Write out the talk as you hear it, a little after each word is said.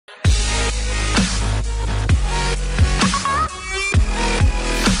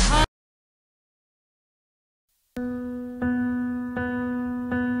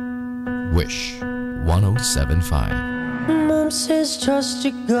Wish 1075. Mom says trust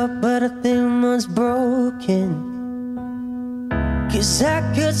your gut, but I think mine's broken. 'Cause I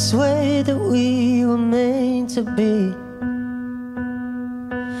could swear that we were meant to be.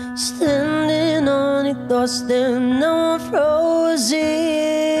 Standing on your doorstep, no one frozen.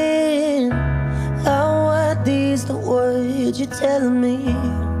 How are these the words you're telling me?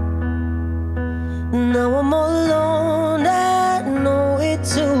 Now I'm all alone, I know it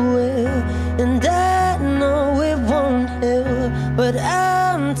too well, and I know it won't help, but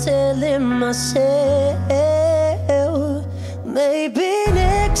I'm telling myself, maybe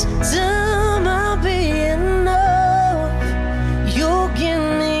next time I'll be enough. You'll give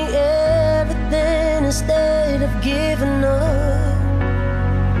me everything instead of giving up.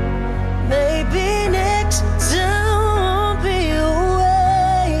 Maybe next time won't be a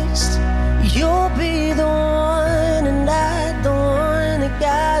waste. You'll be the one and not the one that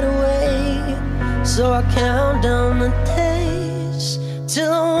got away. So I count down the days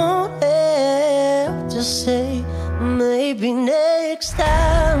till I won't have to say maybe next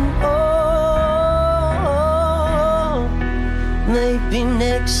time. Oh, maybe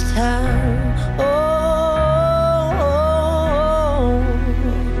next time. Oh,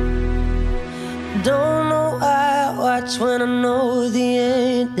 don't know why I watch when I know the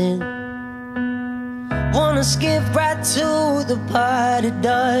ending. Wanna skip right to the part it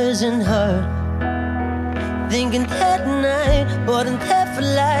doesn't hurt. Thinking that night, bought in that for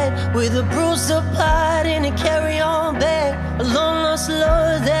life, with a bruised up heart and it carry on back. A long lost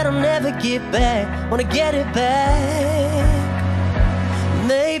love that I'll never get back. Wanna get it back.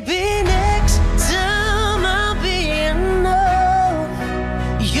 Maybe next time I'll be enough.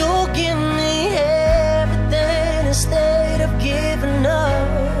 You'll give me everything instead of giving up.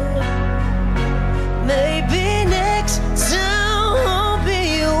 Maybe next time won't be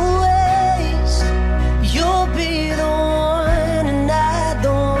a waste. You'll be the one and not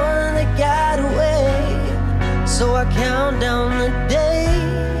the one that got away. So I count down the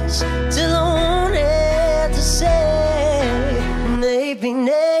days till I won't have to say maybe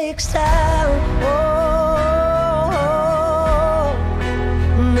next time. Oh,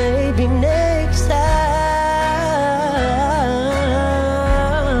 maybe next time.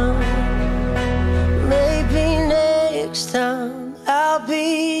 Maybe next time I'll be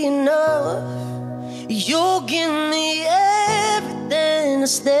enough. You'll give me everything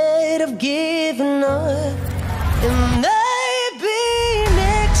instead of giving up. And maybe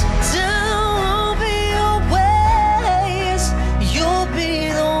next time won't be a waste. You'll be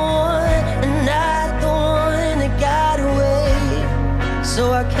the one and not the one that got away. So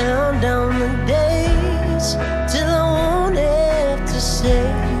I count down the days till I won't have to say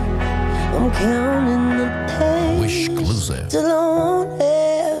I'm counting the days Wishclusive till I won't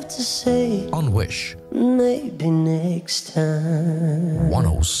have to say on Wish maybe next time.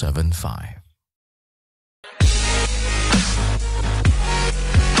 1075.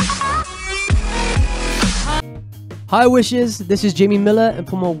 Hi Wishes, this is Jamie Miller, and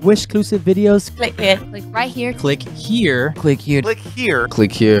for more Wish-clusive videos, Click here. Click right here. Click here. click here. Click here.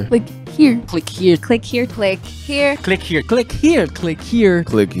 Click here. Click here. Click here. Click here. Click here. Click here. Click here.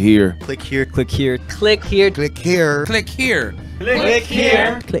 Click here. Click here. Click here. Click here. Click here. Click here. Click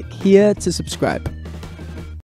here. Click here to subscribe.